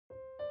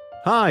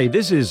Hi,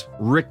 this is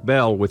Rick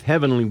Bell with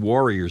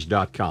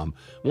HeavenlyWarriors.com.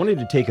 Wanted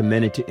to take a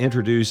minute to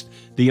introduce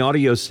the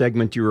audio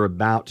segment you're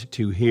about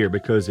to hear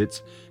because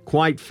it's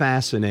quite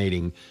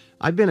fascinating.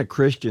 I've been a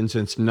Christian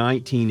since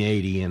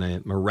 1980 in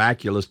a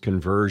miraculous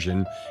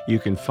conversion. You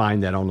can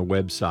find that on the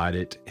website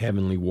at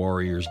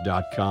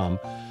HeavenlyWarriors.com.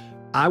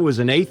 I was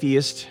an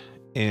atheist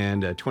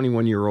and a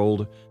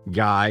 21-year-old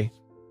guy,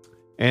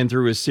 and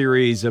through a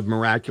series of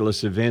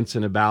miraculous events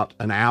in about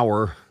an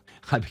hour,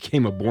 I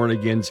became a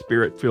born-again,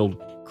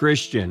 spirit-filled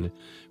Christian,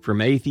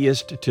 from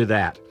atheist to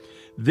that.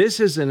 This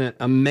is an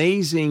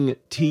amazing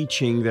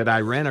teaching that I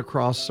ran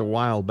across a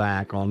while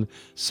back on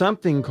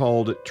something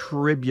called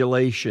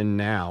Tribulation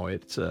Now.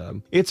 It's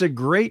a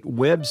great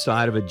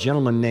website of a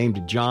gentleman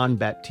named John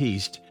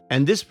Baptiste,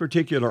 and this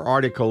particular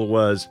article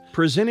was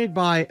presented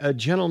by a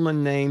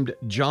gentleman named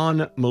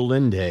John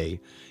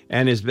Melende,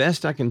 and as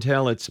best I can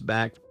tell, it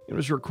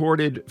was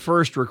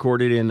first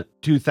recorded in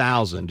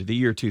 2000, the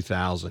year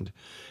 2000.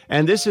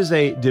 And this is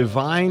a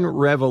divine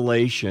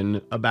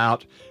revelation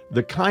about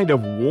the kind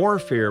of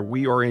warfare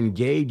we are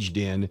engaged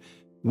in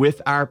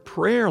with our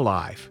prayer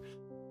life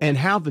and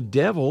how the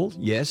devil,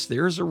 yes,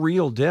 there's a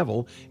real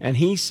devil, and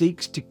he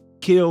seeks to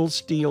kill,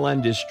 steal,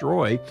 and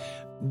destroy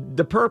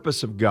the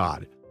purpose of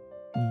God.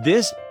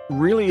 This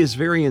really is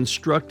very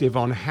instructive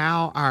on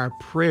how our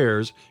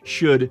prayers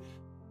should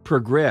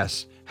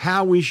progress,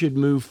 how we should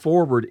move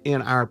forward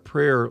in our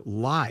prayer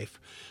life.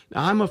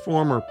 Now, I'm a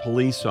former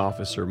police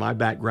officer. My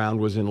background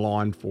was in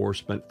law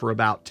enforcement for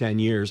about 10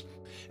 years.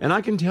 And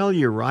I can tell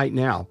you right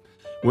now,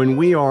 when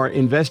we are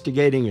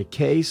investigating a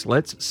case,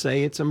 let's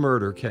say it's a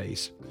murder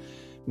case,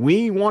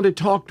 we want to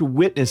talk to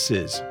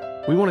witnesses.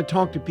 We want to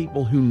talk to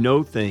people who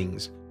know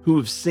things, who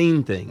have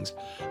seen things.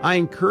 I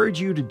encourage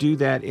you to do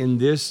that in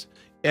this.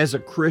 As a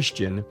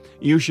Christian,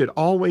 you should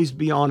always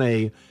be on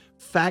a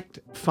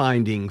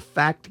fact-finding,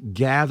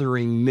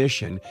 fact-gathering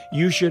mission.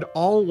 You should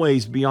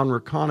always be on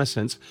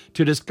reconnaissance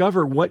to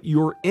discover what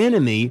your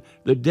enemy,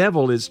 the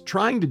devil, is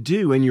trying to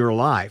do in your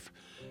life,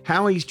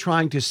 how he's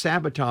trying to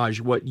sabotage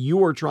what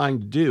you're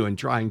trying to do and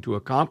trying to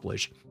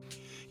accomplish.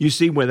 You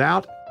see,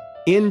 without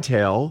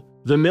intel,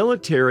 the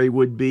military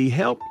would be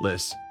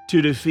helpless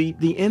to defeat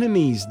the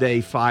enemies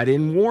they fight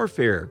in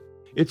warfare.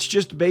 It's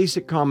just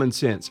basic common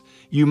sense.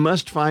 You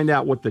must find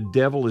out what the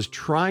devil is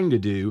trying to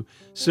do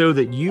so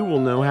that you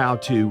will know how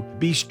to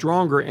be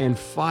stronger and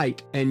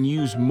fight and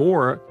use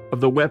more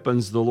of the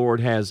weapons the Lord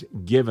has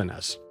given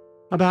us.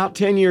 About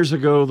 10 years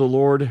ago, the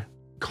Lord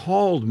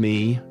called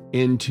me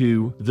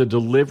into the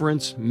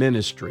deliverance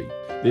ministry.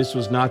 This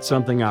was not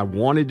something I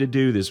wanted to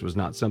do. This was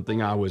not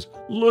something I was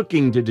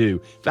looking to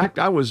do. In fact,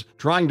 I was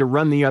trying to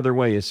run the other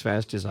way as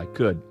fast as I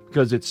could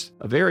because it's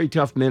a very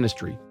tough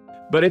ministry.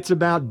 But it's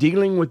about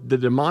dealing with the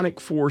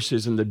demonic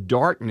forces and the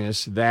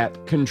darkness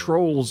that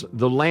controls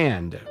the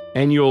land.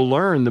 And you'll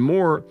learn the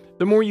more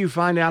you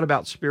find out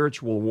about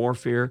spiritual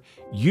warfare,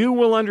 you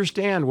will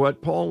understand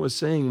what Paul was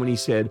saying when he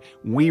said,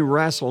 "We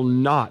wrestle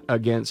not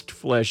against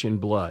flesh and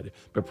blood,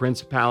 but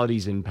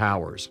principalities and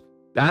powers."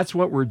 That's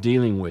what we're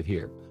dealing with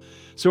here.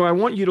 So I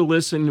want you to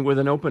listen with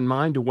an open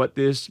mind to what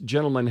this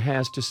gentleman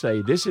has to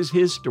say. This is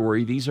his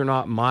story. These are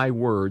not my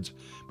words,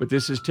 but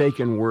this is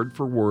taken word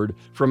for word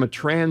from a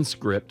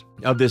transcript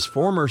of this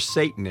former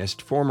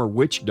Satanist, former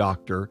witch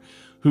doctor,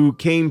 who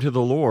came to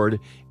the Lord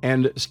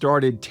and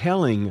started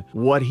telling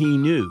what he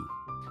knew.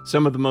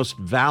 Some of the most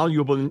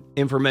valuable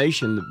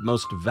information, the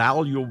most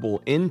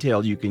valuable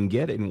intel you can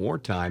get in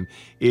wartime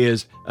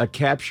is a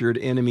captured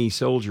enemy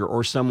soldier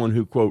or someone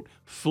who, quote,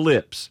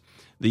 flips.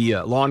 The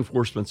law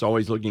enforcement's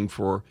always looking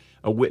for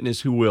a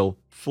witness who will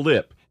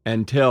flip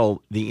and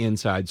tell the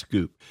inside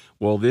scoop.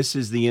 Well, this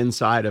is the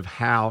inside of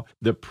how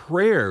the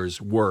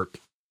prayers work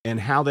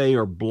and how they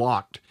are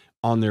blocked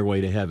on their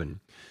way to heaven.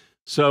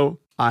 So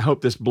I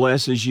hope this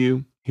blesses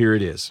you. Here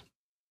it is.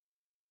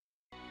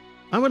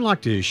 I would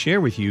like to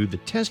share with you the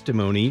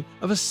testimony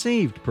of a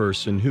saved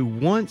person who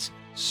once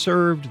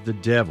served the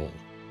devil.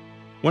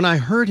 When I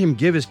heard him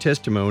give his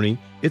testimony,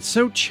 it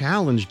so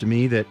challenged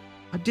me that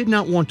I did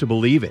not want to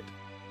believe it.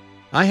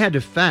 I had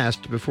to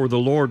fast before the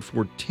Lord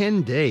for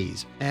 10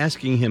 days,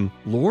 asking him,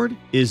 "Lord,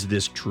 is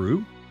this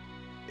true?"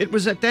 It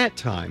was at that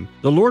time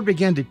the Lord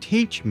began to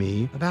teach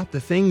me about the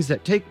things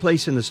that take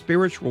place in the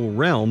spiritual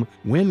realm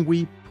when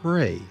we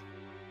pray.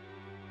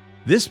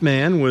 This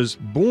man was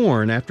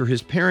born after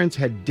his parents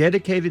had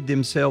dedicated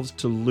themselves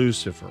to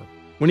Lucifer.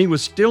 When he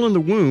was still in the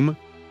womb,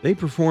 they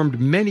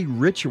performed many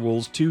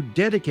rituals to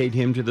dedicate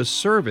him to the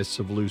service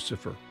of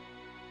Lucifer.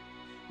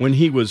 When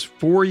he was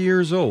 4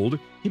 years old,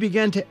 he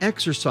began to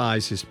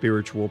exercise his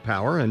spiritual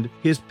power, and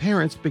his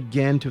parents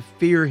began to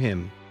fear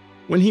him.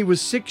 When he was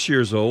 6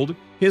 years old,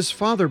 his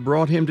father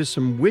brought him to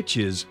some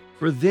witches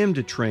for them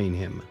to train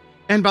him.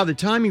 And by the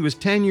time he was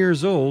 10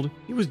 years old,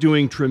 he was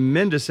doing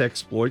tremendous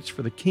exploits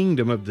for the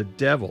kingdom of the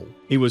devil.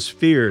 He was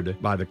feared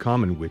by the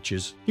common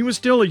witches. He was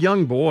still a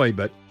young boy,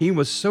 but he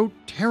was so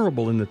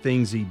terrible in the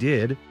things he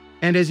did.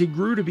 And as he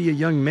grew to be a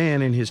young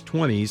man in his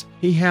 20s,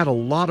 he had a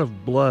lot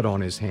of blood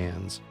on his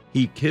hands.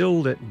 He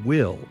killed at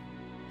will.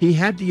 He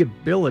had the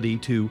ability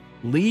to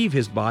leave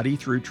his body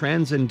through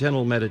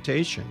transcendental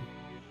meditation.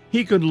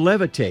 He could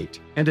levitate,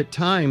 and at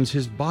times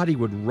his body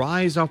would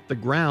rise off the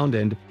ground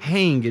and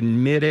hang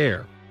in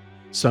midair.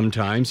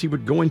 Sometimes he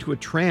would go into a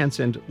trance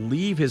and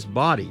leave his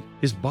body.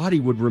 His body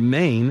would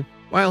remain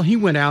while he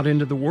went out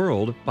into the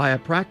world by a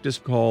practice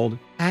called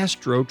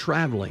astro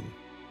traveling.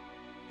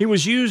 He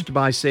was used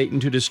by Satan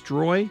to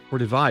destroy or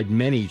divide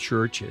many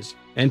churches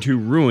and to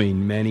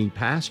ruin many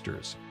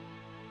pastors.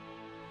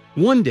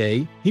 One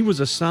day, he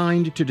was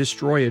assigned to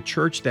destroy a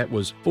church that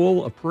was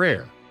full of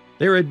prayer.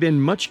 There had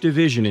been much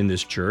division in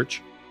this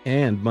church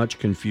and much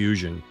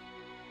confusion.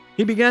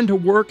 He began to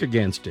work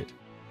against it,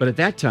 but at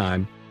that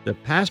time, the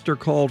pastor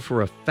called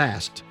for a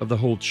fast of the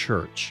whole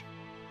church.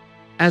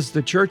 As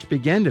the church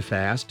began to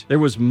fast, there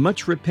was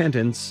much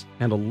repentance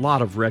and a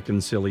lot of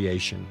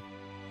reconciliation.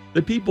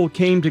 The people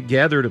came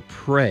together to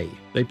pray.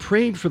 They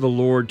prayed for the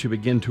Lord to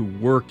begin to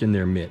work in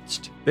their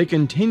midst. They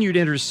continued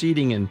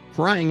interceding and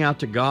crying out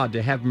to God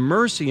to have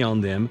mercy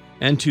on them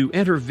and to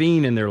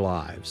intervene in their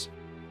lives.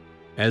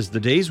 As the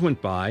days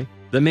went by,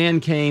 the man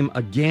came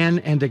again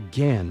and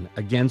again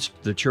against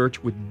the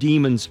church with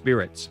demon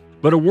spirits.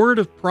 But a word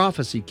of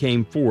prophecy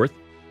came forth,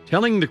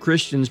 telling the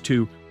Christians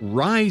to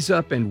rise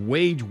up and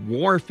wage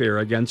warfare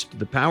against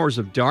the powers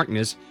of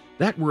darkness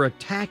that were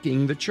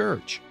attacking the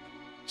church.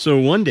 So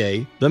one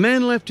day, the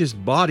man left his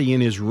body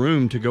in his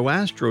room to go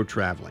astro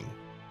traveling.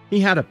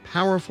 He had a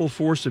powerful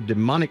force of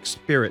demonic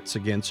spirits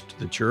against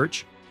the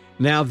church.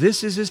 Now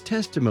this is his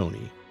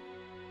testimony.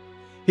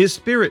 His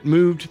spirit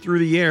moved through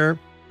the air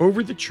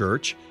over the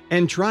church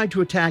and tried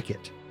to attack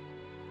it.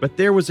 But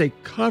there was a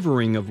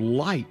covering of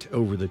light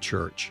over the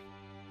church.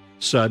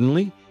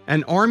 Suddenly,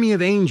 an army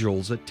of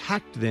angels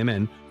attacked them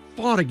and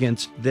fought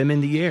against them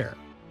in the air.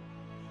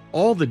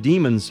 All the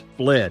demons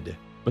fled,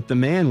 but the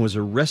man was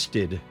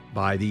arrested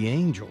by the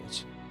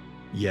angels.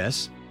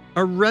 Yes,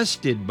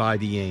 arrested by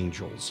the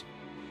angels.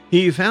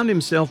 He found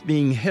himself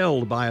being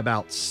held by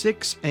about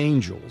 6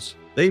 angels.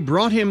 They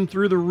brought him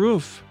through the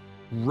roof,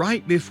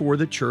 right before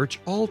the church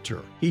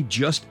altar. He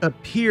just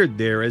appeared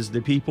there as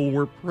the people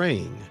were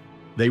praying.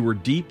 They were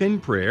deep in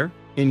prayer,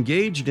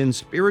 engaged in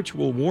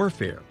spiritual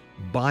warfare,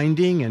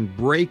 binding and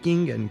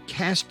breaking and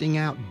casting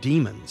out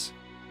demons.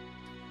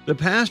 The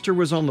pastor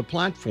was on the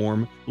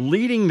platform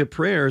leading the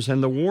prayers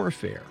and the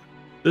warfare.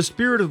 The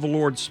Spirit of the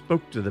Lord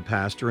spoke to the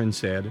pastor and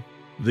said,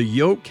 "The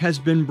yoke has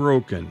been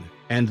broken,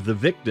 and the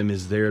victim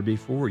is there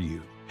before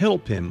you.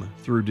 Help him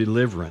through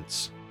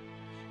deliverance."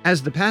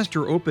 As the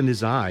pastor opened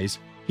his eyes,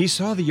 he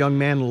saw the young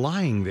man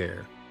lying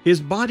there. His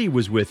body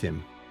was with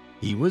him.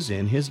 He was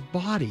in his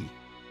body.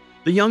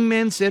 The young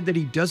man said that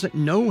he doesn't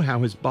know how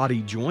his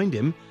body joined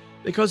him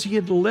because he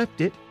had left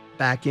it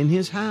back in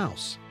his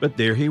house. But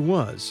there he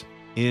was,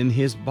 in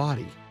his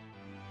body.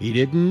 He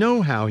didn't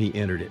know how he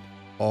entered it.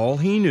 All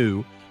he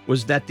knew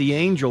was that the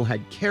angel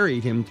had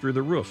carried him through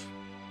the roof.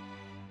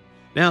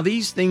 Now,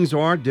 these things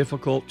are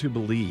difficult to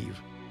believe.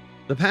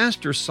 The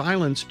pastor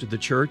silenced the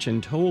church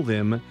and told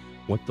them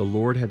what the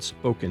Lord had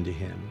spoken to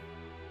him,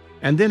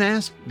 and then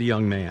asked the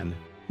young man,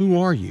 "Who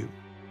are you?"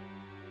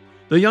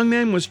 The young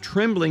man was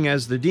trembling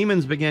as the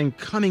demons began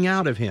coming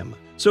out of him,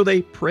 so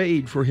they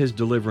prayed for his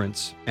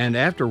deliverance, and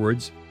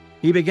afterwards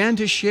he began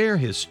to share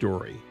his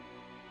story.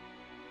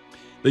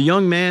 The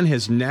young man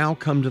has now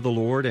come to the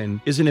Lord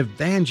and is an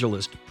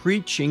evangelist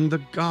preaching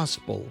the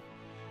gospel.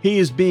 He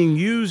is being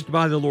used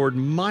by the Lord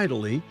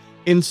mightily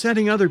in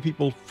setting other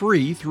people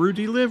free through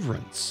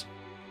deliverance.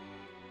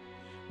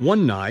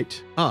 One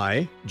night,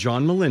 I,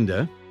 John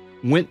Melinda,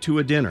 went to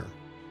a dinner.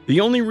 The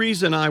only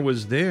reason I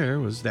was there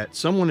was that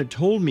someone had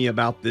told me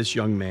about this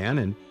young man,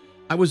 and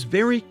I was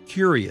very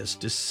curious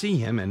to see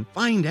him and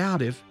find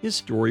out if his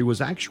story was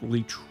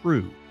actually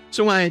true.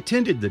 So I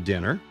attended the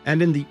dinner,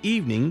 and in the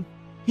evening,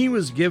 he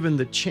was given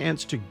the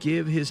chance to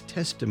give his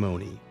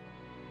testimony.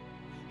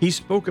 He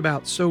spoke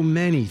about so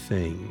many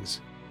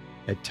things.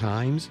 At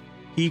times,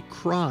 he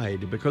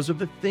cried because of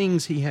the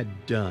things he had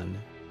done.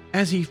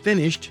 As he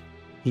finished,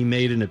 he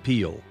made an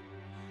appeal.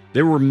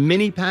 There were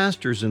many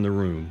pastors in the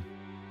room.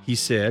 He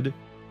said,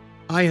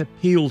 "I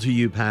appeal to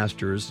you,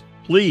 pastors,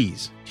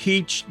 please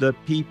teach the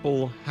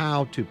people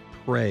how to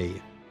pray.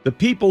 The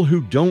people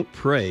who don't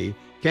pray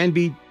can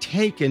be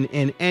taken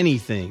in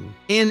anything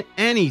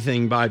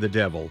by the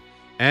devil.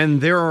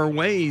 And there are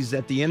ways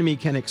that the enemy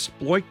can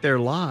exploit their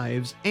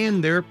lives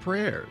and their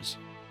prayers.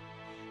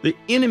 The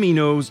enemy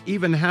knows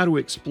even how to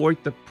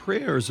exploit the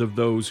prayers of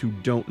those who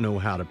don't know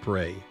how to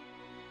pray.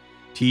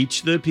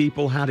 Teach the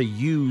people how to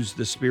use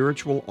the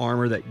spiritual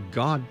armor that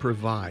God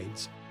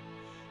provides."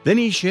 Then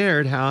he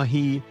shared how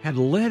he had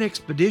led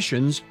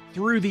expeditions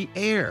through the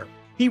air.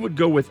 He would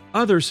go with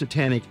other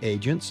satanic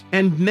agents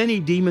and many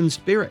demon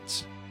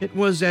spirits. It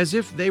was as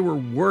if they were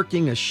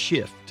working a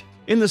shift,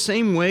 in the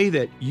same way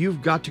that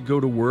you've got to go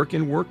to work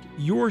and work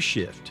your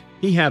shift.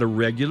 He had a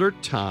regular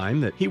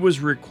time that he was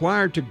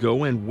required to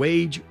go and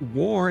wage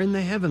war in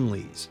the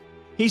heavenlies.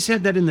 He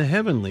said that in the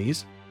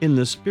heavenlies, in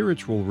the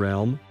spiritual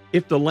realm,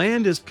 If the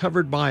land is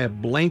covered by a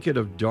blanket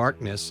of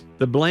darkness,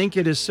 the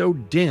blanket is so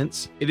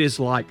dense it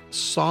is like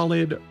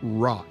solid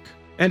rock,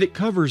 and it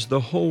covers the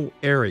whole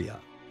area.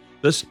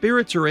 The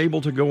spirits are able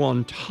to go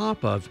on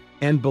top of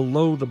and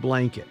below the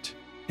blanket,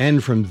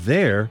 and from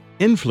there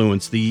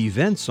influence the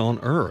events on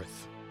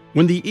earth.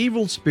 When the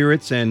evil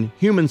spirits and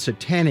human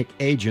satanic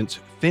agents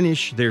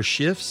finish their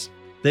shifts,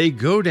 they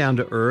go down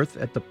to earth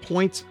at the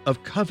points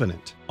of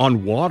covenant,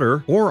 on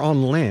water or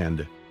on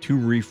land, to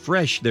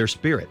refresh their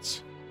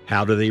spirits.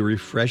 How do they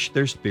refresh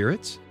their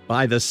spirits?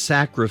 By the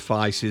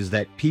sacrifices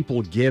that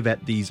people give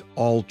at these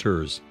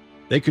altars.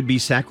 They could be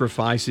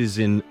sacrifices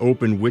in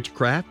open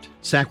witchcraft,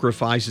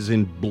 sacrifices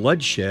in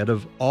bloodshed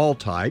of all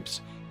types,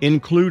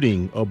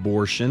 including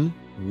abortion,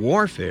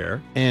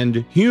 warfare,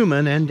 and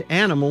human and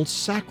animal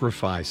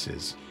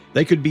sacrifices.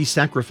 They could be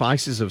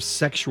sacrifices of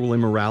sexual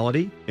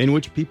immorality, in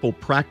which people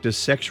practice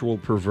sexual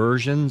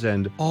perversions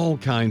and all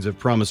kinds of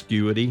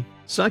promiscuity.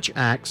 Such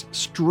acts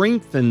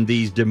strengthen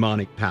these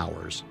demonic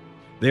powers.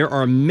 There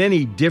are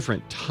many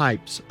different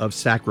types of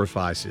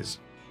sacrifices.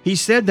 He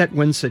said that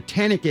when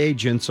satanic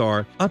agents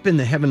are up in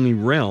the heavenly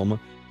realm,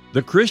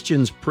 the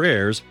Christians'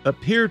 prayers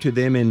appear to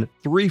them in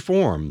three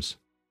forms.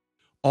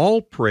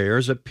 All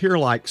prayers appear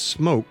like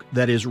smoke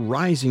that is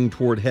rising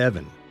toward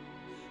heaven.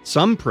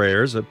 Some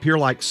prayers appear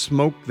like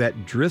smoke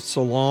that drifts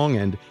along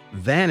and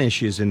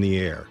vanishes in the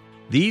air.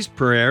 These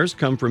prayers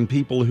come from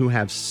people who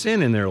have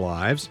sin in their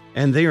lives,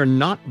 and they are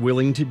not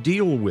willing to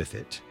deal with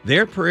it.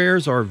 Their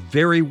prayers are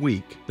very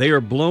weak. They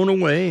are blown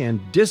away and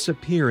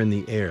disappear in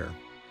the air.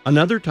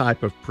 Another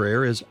type of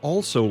prayer is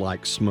also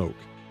like smoke.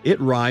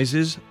 It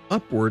rises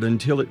upward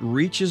until it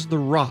reaches the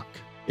rock.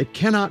 It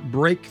cannot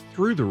break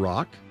through the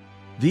rock.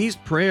 These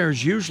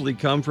prayers usually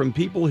come from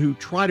people who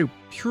try to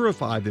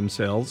purify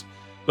themselves,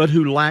 but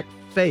who lack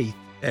faith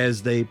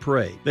as they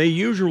pray. They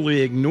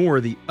usually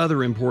ignore the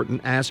other important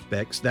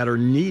aspects that are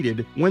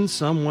needed when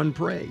someone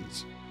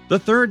prays. The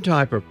third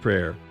type of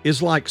prayer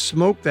is like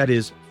smoke that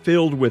is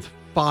filled with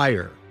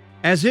fire.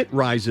 As it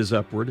rises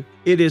upward,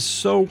 it is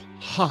so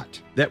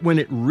hot that when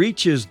it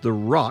reaches the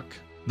rock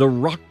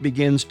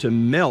begins to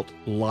melt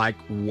like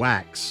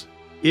wax.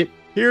 It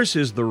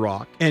pierces the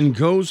rock and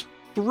goes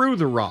through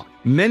the rock.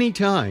 Many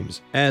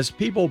times, as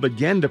people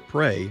begin to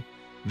pray,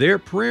 their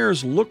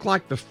prayers look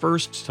like the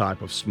first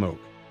type of smoke.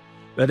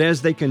 But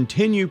as they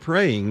continue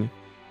praying,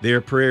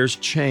 their prayers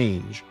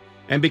change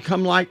and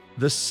become like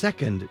the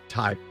second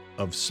type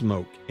of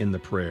smoke in the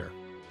prayer.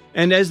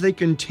 And as they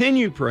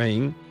continue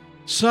praying,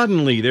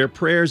 suddenly their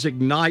prayers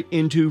ignite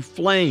into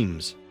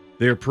flames.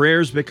 Their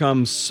prayers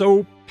become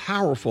so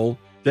powerful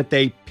that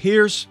they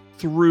pierce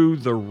through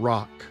the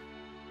rock.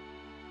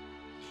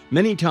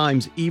 Many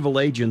times,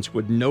 evil agents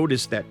would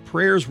notice that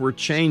prayers were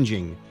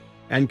changing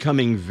and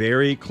coming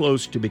very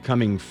close to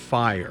becoming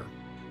fire.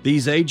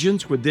 These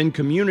agents would then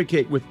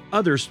communicate with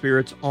other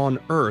spirits on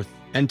earth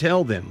and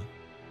tell them,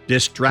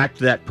 distract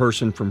that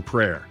person from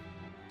prayer,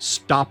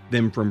 stop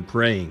them from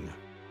praying,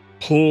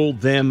 pull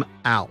them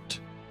out.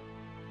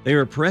 They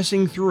are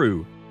pressing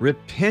through,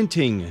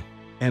 repenting,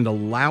 and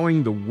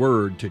allowing the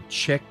word to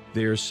check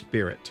their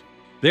spirit.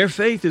 Their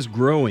faith is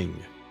growing.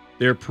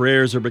 Their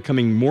prayers are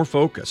becoming more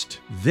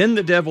focused. Then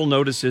the devil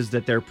notices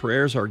that their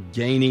prayers are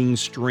gaining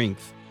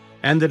strength,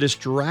 and the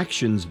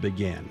distractions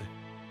begin.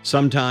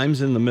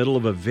 Sometimes in the middle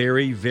of a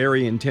very,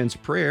 very intense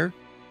prayer,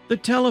 the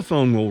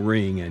telephone will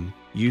ring and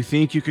you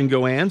think you can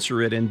go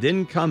answer it and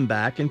then come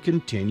back and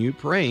continue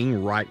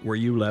praying right where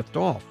you left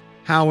off.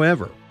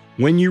 However,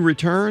 when you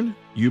return,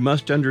 you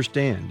must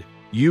understand,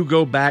 you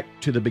go back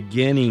to the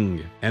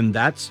beginning, and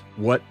that's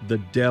what the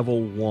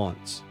devil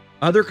wants.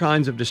 Other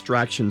kinds of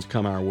distractions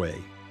come our way.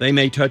 They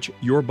may touch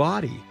your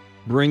body,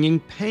 bringing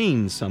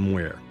pain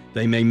somewhere.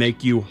 They may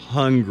make you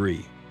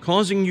hungry,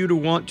 causing you to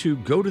want to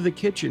go to the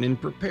kitchen and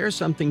prepare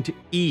something to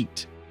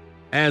eat.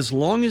 As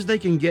long as they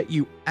can get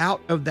you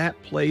out of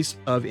that place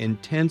of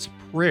intense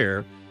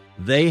prayer,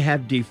 they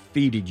have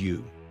defeated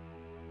you.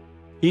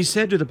 He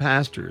said to the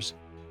pastors,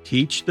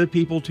 teach the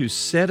people to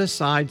set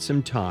aside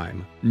some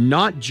time,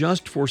 not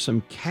just for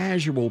some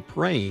casual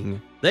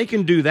praying. They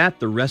can do that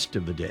the rest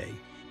of the day.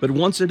 But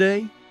once a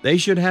day, they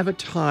should have a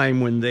time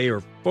when they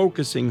are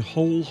focusing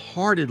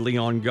wholeheartedly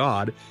on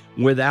God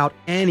without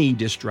any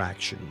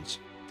distractions.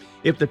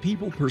 If the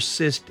people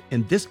persist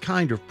in this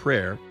kind of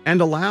prayer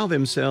and allow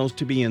themselves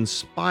to be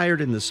inspired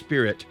in the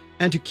Spirit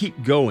and to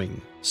keep going,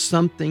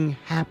 something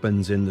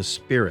happens in the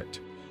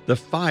Spirit. The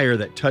fire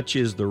that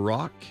touches the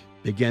rock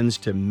begins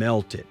to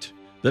melt it.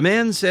 The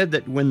man said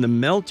that when the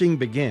melting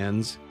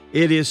begins,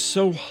 it is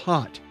so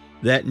hot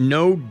that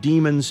no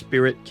demon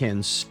spirit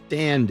can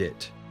stand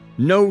it.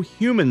 No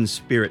human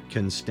spirit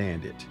can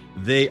stand it.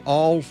 They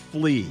all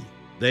flee.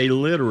 They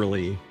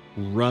literally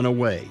run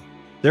away.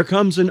 There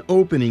comes an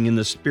opening in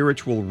the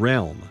spiritual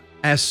realm.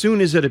 As soon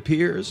as it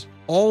appears,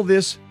 all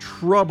this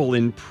trouble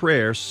in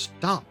prayer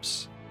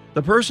stops.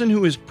 The person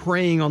who is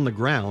praying on the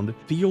ground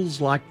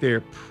feels like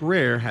their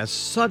prayer has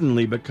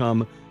suddenly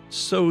become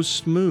so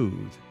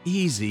smooth,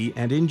 easy,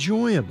 and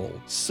enjoyable,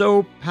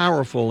 so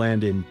powerful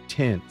and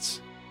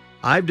intense.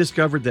 I've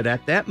discovered that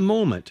at that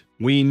moment,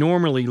 we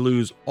normally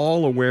lose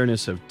all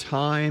awareness of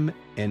time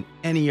and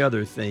any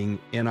other thing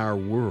in our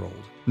world.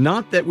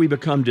 Not that we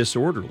become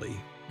disorderly.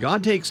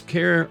 God takes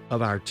care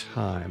of our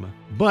time,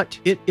 but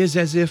it is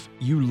as if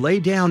you lay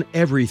down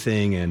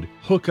everything and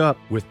hook up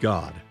with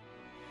God.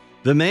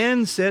 The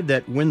man said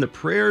that when the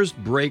prayers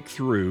break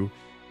through,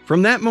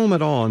 from that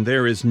moment on,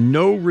 there is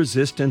no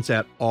resistance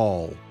at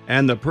all,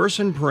 and the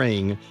person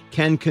praying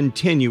can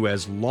continue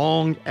as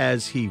long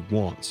as he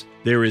wants.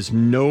 There is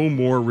no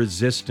more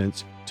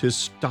resistance to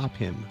stop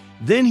him.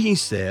 Then he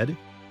said,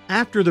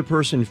 after the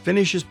person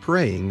finishes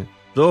praying,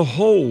 the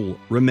hole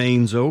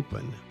remains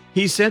open.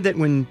 He said that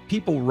when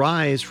people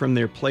rise from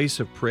their place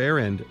of prayer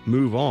and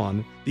move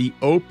on, the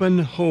open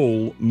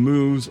hole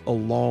moves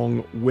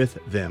along with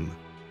them.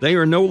 They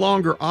are no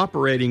longer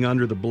operating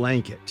under the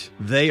blanket.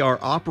 They are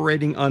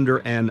operating under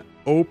an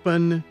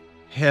open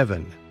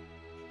heaven.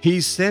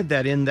 He said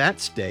that in that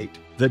state,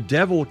 the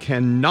devil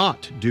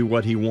cannot do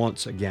what he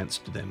wants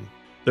against them.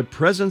 The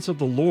presence of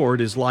the Lord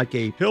is like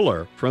a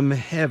pillar from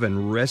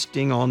heaven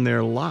resting on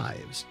their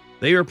lives.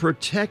 They are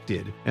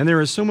protected, and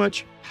there is so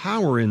much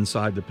power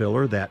inside the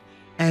pillar that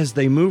as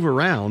they move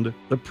around,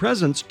 the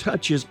presence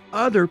touches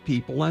other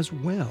people as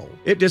well.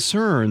 It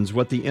discerns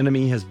what the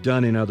enemy has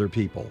done in other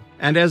people.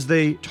 And as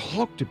they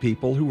talk to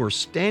people who are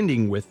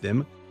standing with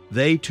them,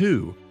 they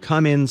too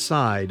come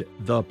inside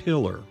the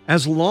pillar.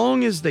 As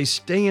long as they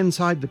stay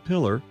inside the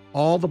pillar,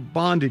 all the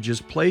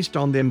bondages placed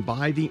on them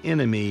by the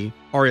enemy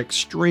are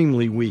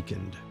extremely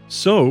weakened.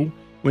 So,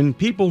 when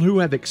people who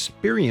have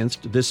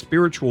experienced this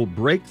spiritual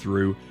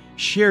breakthrough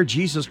share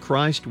Jesus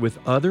Christ with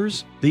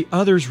others, the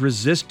other's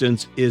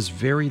resistance is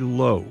very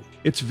low.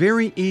 It's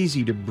very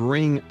easy to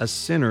bring a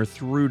sinner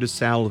through to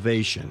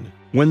salvation.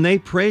 When they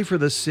pray for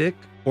the sick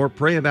or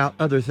pray about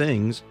other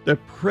things, the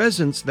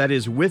presence that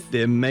is with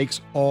them makes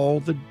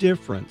all the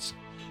difference.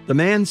 The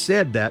man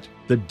said that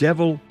the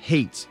devil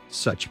hates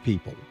such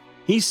people.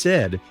 He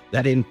said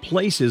that in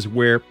places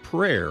where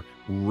prayer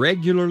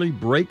regularly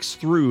breaks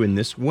through in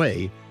this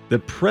way, the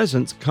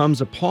presence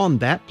comes upon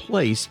that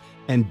place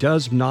and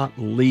does not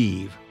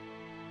leave.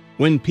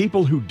 When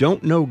people who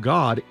don't know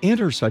God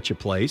enter such a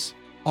place,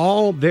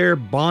 all their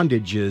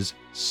bondages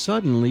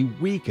suddenly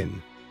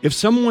weaken. If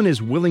someone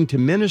is willing to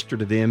minister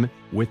to them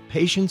with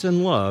patience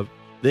and love,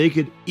 they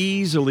could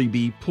easily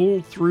be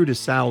pulled through to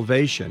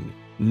salvation,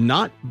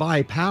 not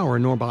by power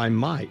nor by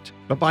might,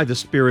 but by the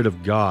Spirit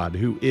of God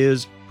who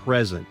is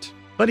present.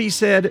 But he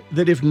said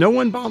that if no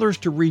one bothers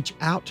to reach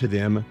out to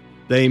them,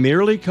 they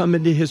merely come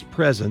into his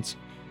presence,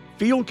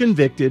 feel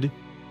convicted,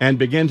 and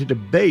begin to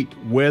debate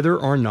whether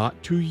or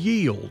not to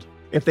yield.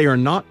 If they are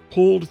not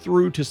pulled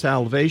through to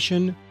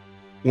salvation,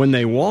 when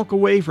they walk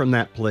away from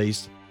that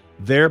place,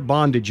 their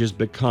bondages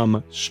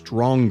become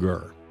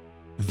stronger.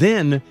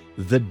 Then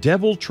the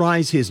devil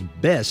tries his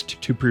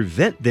best to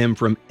prevent them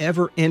from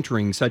ever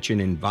entering such an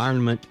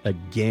environment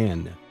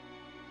again.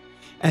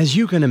 As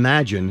you can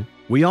imagine,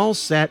 we all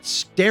sat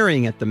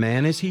staring at the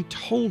man as he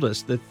told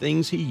us the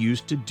things he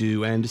used to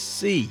do and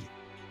see.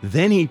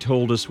 Then he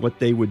told us what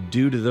they would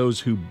do to those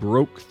who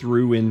broke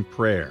through in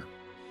prayer.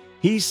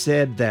 He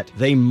said that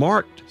they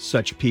marked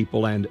such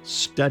people and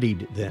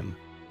studied them.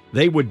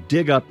 They would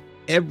dig up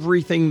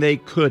everything they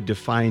could to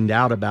find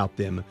out about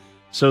them,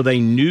 so they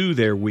knew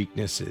their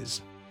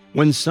weaknesses.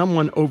 When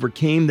someone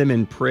overcame them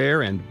in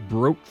prayer and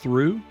broke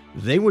through,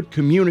 they would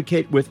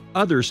communicate with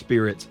other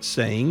spirits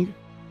saying,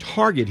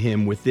 "Target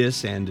him with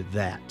this and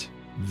that."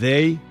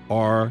 They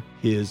are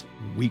his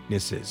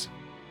weaknesses.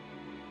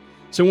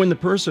 So when the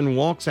person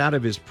walks out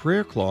of his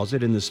prayer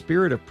closet and the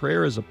spirit of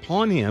prayer is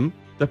upon him,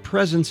 the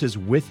presence is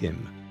with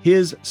him.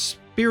 His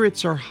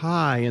spirits are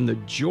high, and the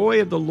joy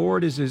of the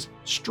Lord is his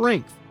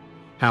strength.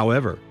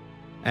 However,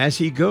 as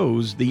he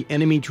goes, the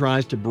enemy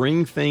tries to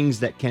bring things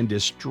that can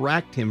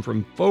distract him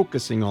from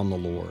focusing on the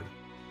Lord.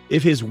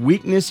 If his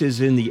weakness is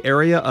in the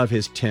area of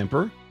his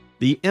temper,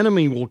 the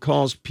enemy will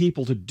cause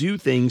people to do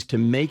things to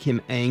make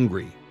him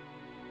angry.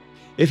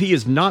 If he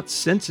is not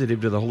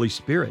sensitive to the Holy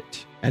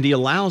Spirit and he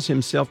allows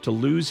himself to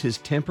lose his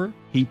temper,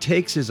 he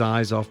takes his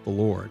eyes off the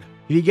Lord.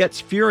 He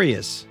gets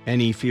furious and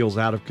he feels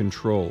out of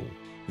control.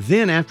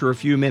 Then, after a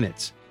few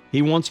minutes,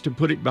 he wants to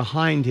put it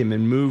behind him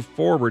and move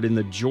forward in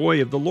the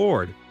joy of the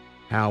Lord.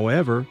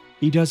 However,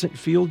 he doesn't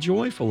feel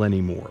joyful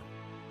anymore.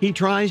 He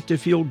tries to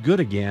feel good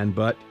again,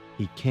 but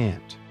he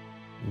can't.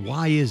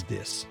 Why is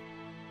this?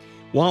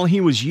 While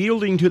he was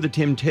yielding to the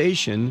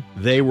temptation,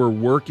 they were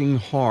working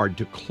hard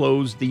to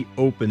close the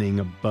opening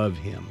above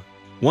him.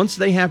 Once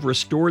they have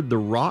restored the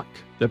rock,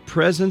 the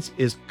presence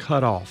is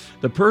cut off.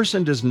 The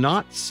person does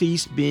not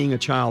cease being a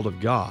child of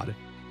God,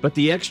 but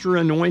the extra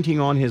anointing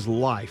on his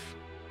life,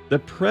 the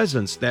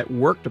presence that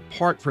worked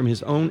apart from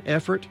his own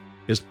effort,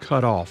 is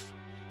cut off.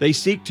 They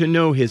seek to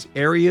know his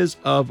areas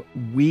of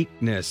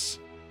weakness.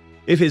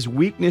 If his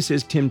weakness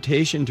is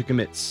temptation to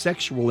commit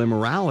sexual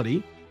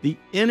immorality, the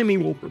enemy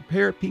will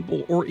prepare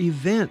people or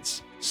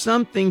events,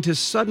 something to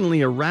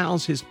suddenly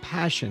arouse his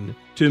passion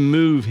to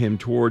move him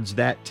towards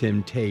that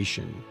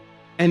temptation.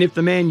 And if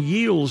the man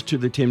yields to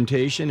the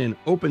temptation and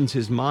opens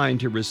his mind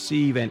to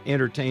receive and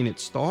entertain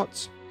its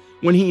thoughts,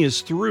 When he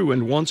is through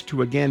and wants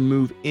to again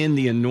move in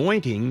the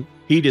anointing,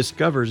 he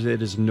discovers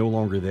it is no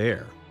longer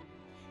there.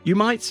 You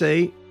might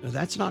say,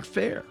 that's not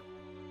fair.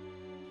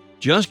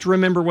 Just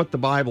remember what the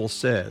Bible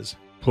says.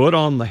 Put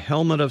on the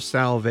helmet of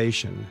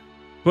salvation.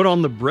 Put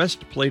on the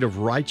breastplate of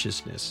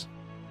righteousness.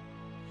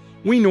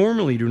 We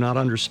normally do not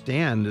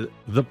understand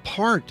the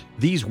part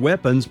these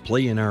weapons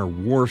play in our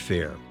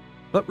warfare.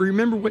 But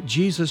remember what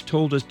Jesus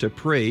told us to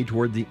pray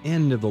toward the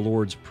end of the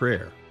Lord's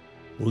Prayer.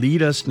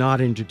 Lead us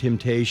not into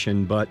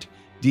temptation, but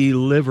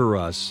deliver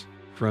us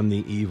from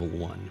the evil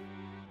one.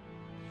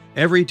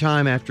 Every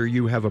time after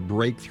you have a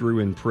breakthrough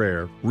in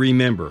prayer,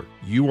 remember,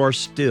 you are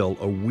still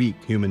a weak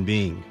human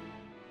being.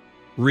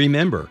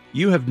 Remember,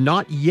 you have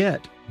not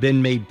yet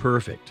been made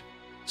perfect.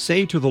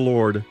 Say to the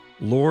Lord,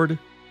 Lord,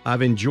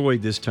 I've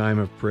enjoyed this time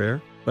of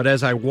prayer, but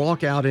as I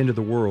walk out into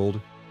the world,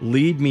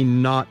 lead me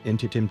not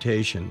into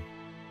temptation.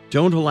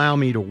 Don't allow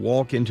me to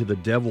walk into the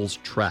devil's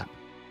trap.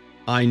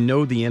 I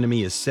know the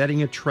enemy is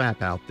setting a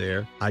trap out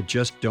there. I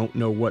just don't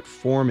know what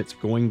form it's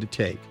going to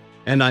take.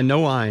 And I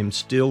know I am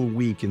still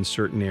weak in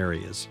certain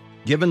areas.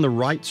 Given the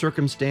right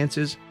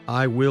circumstances,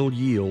 I will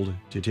yield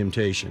to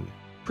temptation.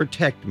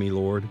 Protect me,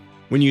 Lord.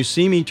 When you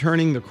see me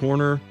turning the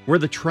corner where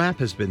the trap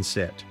has been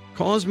set,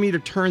 cause me to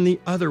turn the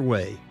other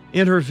way.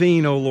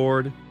 Intervene, O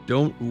Lord.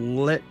 Don't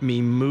let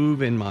me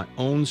move in my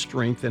own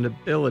strength and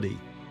ability.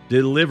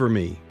 Deliver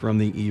me from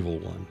the evil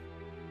one.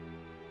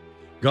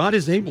 God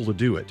is able to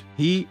do it.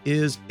 He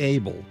is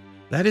able.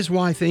 That is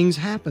why things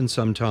happen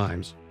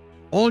sometimes.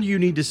 All you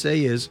need to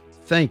say is,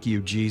 thank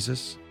you,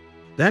 Jesus.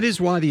 That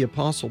is why the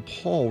Apostle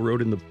Paul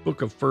wrote in the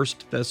book of 1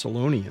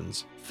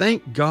 Thessalonians,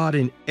 thank God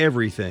in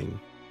everything,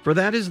 for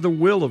that is the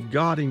will of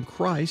God in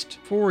Christ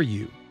for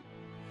you.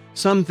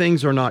 Some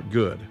things are not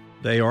good.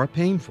 They are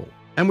painful,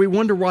 and we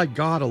wonder why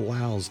God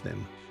allows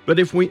them. But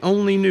if we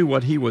only knew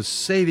what He was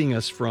saving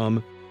us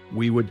from,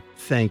 we would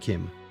thank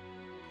Him.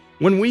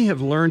 When we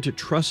have learned to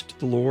trust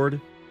the Lord,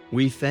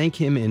 we thank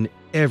Him in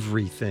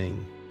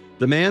everything.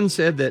 The man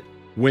said that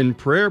when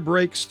prayer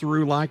breaks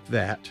through like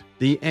that,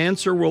 the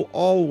answer will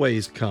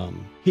always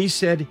come. He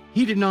said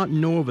he did not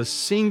know of a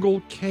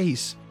single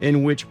case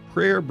in which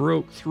prayer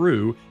broke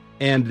through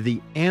and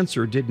the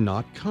answer did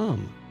not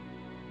come.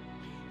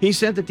 He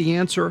said that the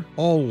answer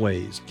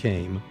always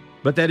came,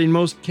 but that in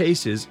most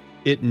cases,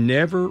 it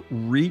never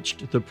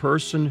reached the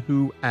person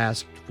who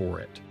asked for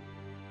it.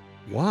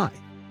 Why?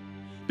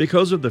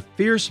 Because of the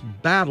fierce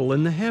battle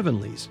in the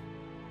heavenlies.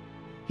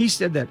 He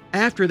said that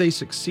after they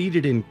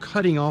succeeded in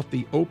cutting off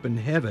the open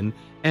heaven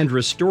and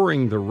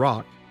restoring the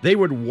rock, they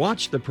would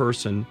watch the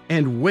person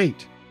and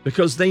wait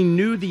because they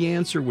knew the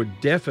answer would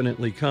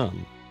definitely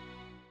come.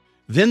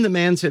 Then the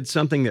man said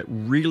something that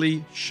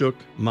really shook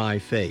my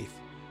faith.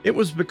 It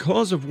was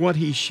because of what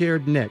he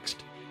shared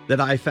next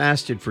that I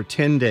fasted for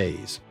 10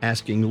 days,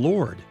 asking,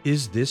 Lord,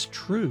 is this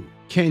true?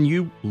 Can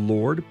you,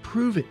 Lord,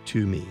 prove it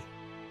to me?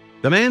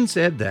 The man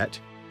said that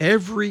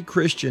every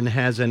Christian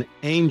has an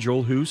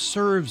angel who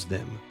serves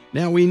them.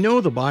 Now we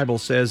know the Bible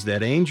says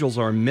that angels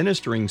are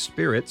ministering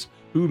spirits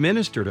who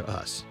minister to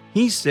us.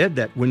 He said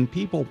that when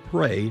people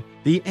pray,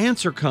 the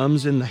answer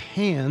comes in the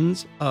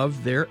hands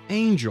of their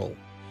angel.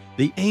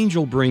 The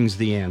angel brings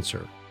the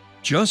answer,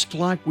 just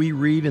like we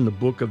read in the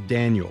book of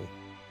Daniel.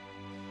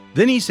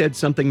 Then he said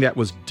something that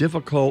was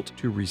difficult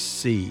to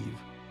receive.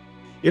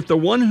 If the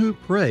one who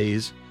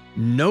prays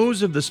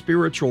knows of the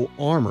spiritual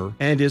armor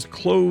and is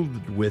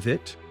clothed with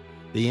it,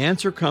 the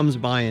answer comes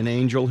by an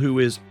angel who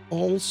is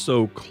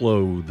also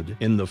clothed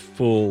in the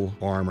full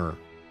armor.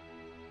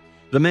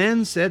 The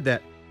man said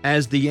that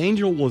as the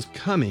angel was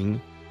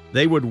coming,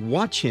 they would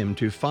watch him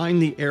to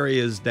find the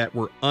areas that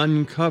were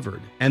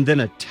uncovered and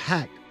then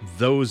attack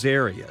those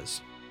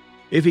areas.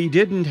 If he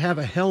didn't have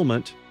a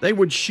helmet, they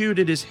would shoot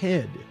at his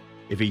head.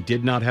 If he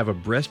did not have a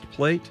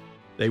breastplate,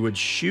 they would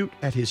shoot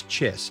at his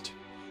chest.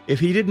 If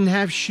he didn't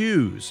have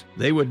shoes,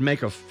 they would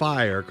make a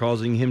fire,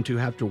 causing him to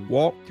have to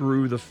walk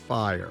through the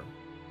fire.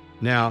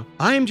 Now,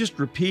 I am just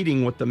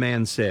repeating what the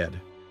man said.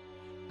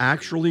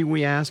 Actually,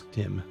 we asked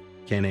him,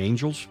 can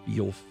angels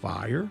feel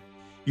fire?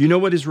 You know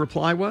what his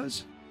reply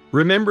was?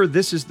 Remember,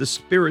 this is the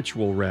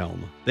spiritual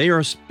realm. They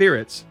are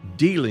spirits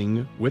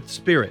dealing with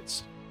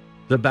spirits.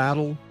 The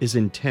battle is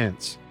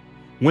intense.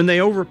 When they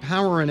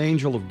overpower an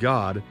angel of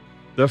God,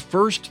 the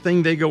first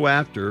thing they go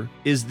after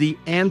is the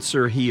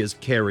answer he is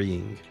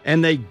carrying,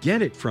 and they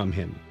get it from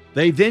him.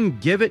 They then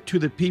give it to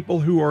the people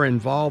who are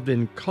involved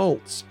in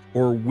cults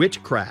or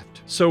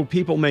witchcraft, so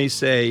people may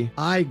say,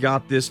 I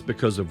got this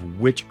because of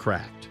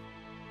witchcraft.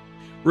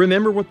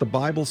 Remember what the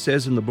Bible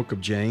says in the book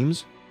of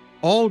James?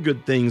 All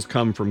good things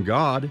come from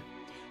God.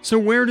 So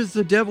where does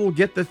the devil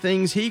get the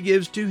things he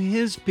gives to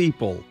his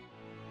people?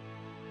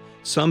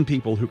 Some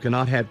people who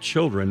cannot have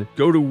children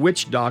go to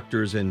witch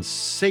doctors and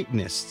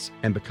Satanists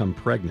and become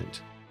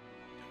pregnant.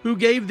 Who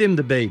gave them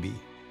the baby?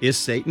 Is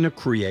Satan a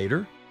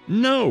creator?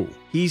 No,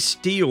 he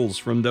steals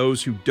from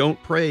those who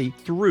don't pray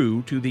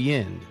through to the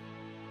end.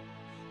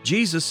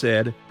 Jesus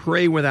said,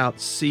 pray without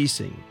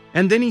ceasing.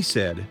 And then he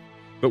said,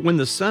 but when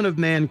the Son of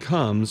Man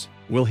comes,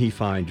 will he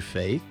find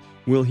faith?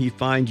 Will he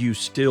find you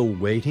still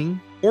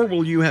waiting? Or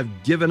will you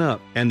have given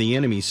up and the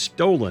enemy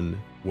stolen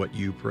what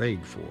you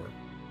prayed for?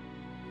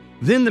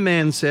 Then the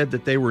man said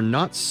that they were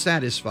not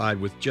satisfied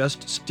with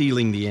just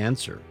stealing the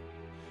answer.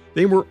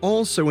 They were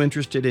also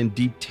interested in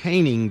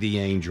detaining the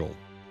angel.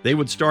 They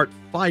would start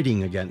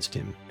fighting against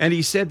him. And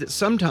he said that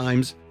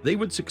sometimes they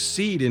would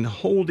succeed in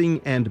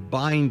holding and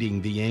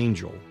binding the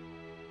angel.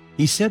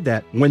 He said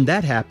that when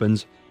that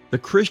happens, the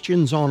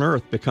Christians on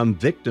earth become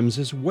victims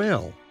as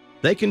well.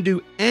 They can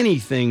do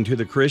anything to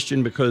the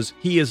Christian because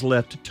he is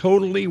left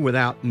totally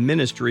without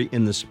ministry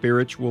in the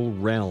spiritual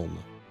realm.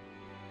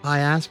 I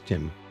asked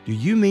him, "Do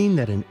you mean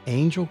that an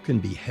angel can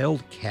be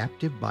held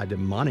captive by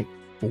demonic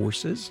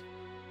forces?"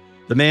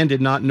 The man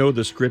did not know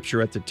the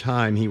scripture at the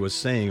time he was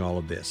saying all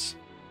of this.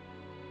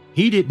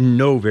 He didn't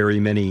know very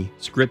many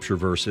scripture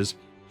verses.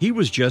 He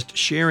was just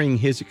sharing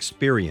his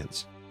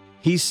experience.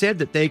 He said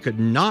that they could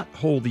not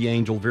hold the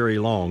angel very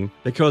long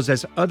because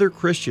as other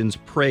Christians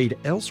prayed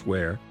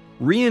elsewhere,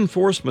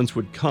 reinforcements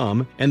would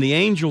come and the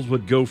angels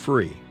would go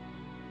free.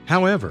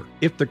 However,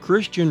 if the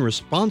Christian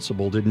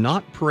responsible did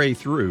not pray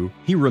through,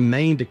 he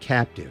remained a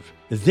captive.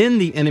 Then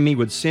the enemy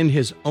would send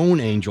his own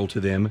angel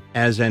to them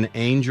as an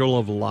angel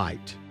of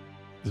light.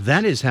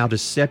 That is how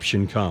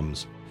deception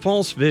comes.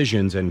 False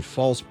visions and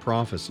false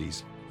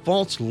prophecies,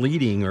 false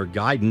leading or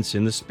guidance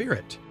in the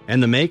Spirit,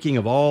 and the making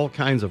of all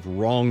kinds of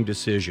wrong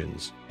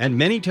decisions. And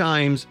many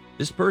times,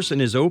 this person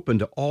is open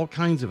to all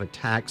kinds of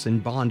attacks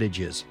and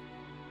bondages.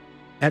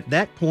 At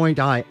that point,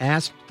 I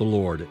asked the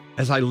Lord,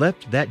 as I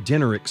left that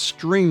dinner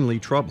extremely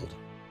troubled.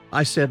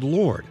 I said,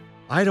 "Lord,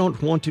 I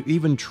don't want to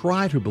even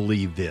try to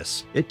believe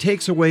this. It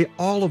takes away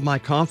all of my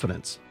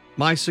confidence,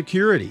 my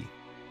security."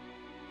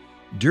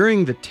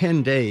 During the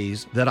 10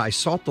 days that I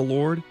sought the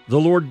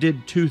Lord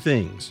did two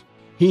things.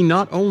 He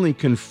not only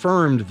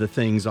confirmed the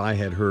things I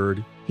had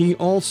heard, he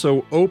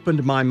also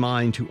opened my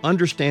mind to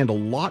understand a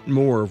lot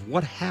more of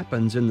what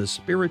happens in the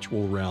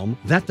spiritual realm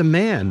that the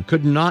man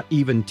could not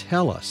even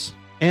tell us.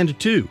 And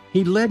two,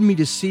 he led me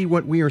to see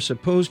what we are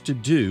supposed to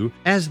do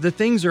as the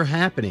things are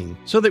happening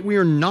so that we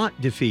are not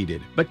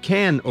defeated, but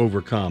can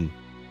overcome.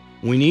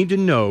 We need to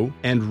know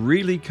and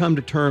really come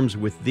to terms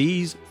with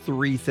these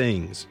three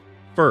things.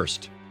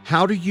 First,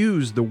 how to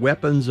use the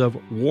weapons of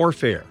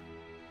warfare.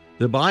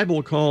 The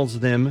Bible calls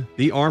them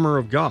the armor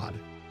of God.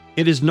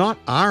 It is not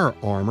our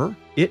armor,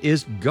 it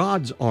is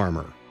God's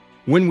armor.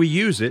 When we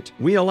use it,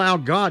 we allow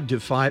God to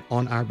fight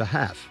on our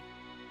behalf.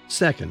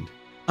 Second,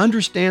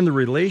 understand the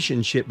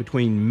relationship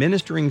between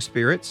ministering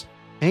spirits,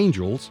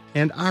 angels,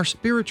 and our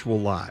spiritual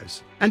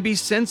lives, and be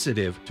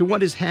sensitive to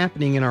what is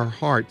happening in our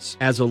hearts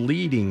as a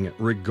leading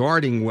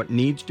regarding what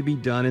needs to be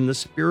done in the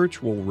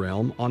spiritual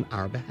realm on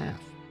our behalf.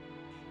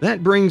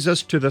 That brings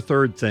us to the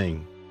third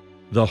thing,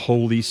 the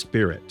Holy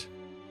Spirit.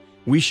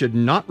 We should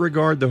not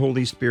regard the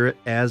Holy Spirit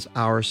as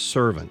our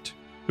servant,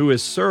 who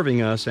is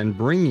serving us and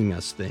bringing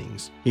us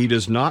things. He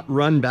does not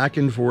run back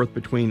and forth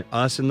between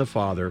us and the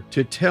Father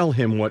to tell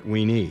him what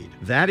we need.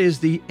 That is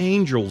the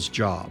angel's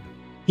job.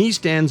 He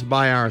stands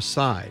by our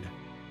side.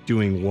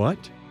 Doing what?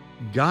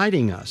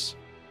 Guiding us,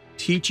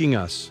 teaching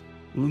us,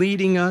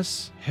 leading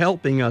us,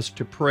 helping us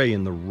to pray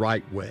in the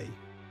right way.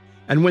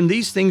 And when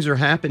these things are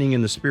happening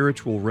in the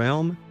spiritual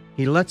realm,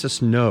 he lets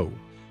us know.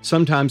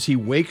 Sometimes he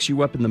wakes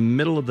you up in the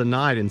middle of the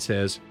night and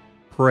says,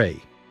 "Pray."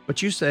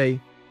 But you say,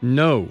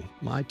 "No,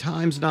 my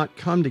time's not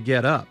come to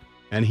get up."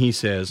 And he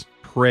says,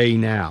 "Pray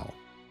now."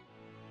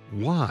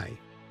 Why?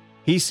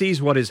 He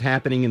sees what is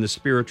happening in the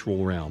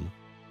spiritual realm.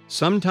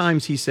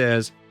 Sometimes he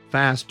says,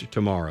 "Fast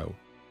tomorrow."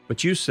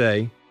 But you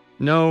say,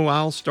 "No,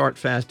 I'll start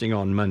fasting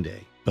on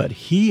Monday." But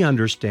he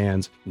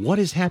understands what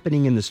is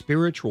happening in the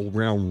spiritual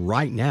realm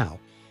right now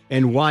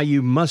and why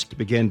you must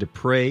begin to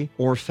pray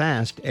or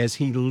fast as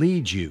he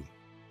leads you.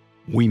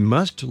 We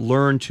must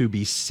learn to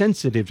be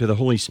sensitive to the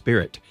Holy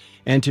Spirit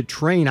and to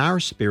train our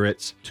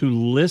spirits to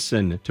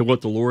listen to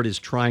what the Lord is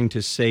trying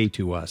to say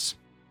to us.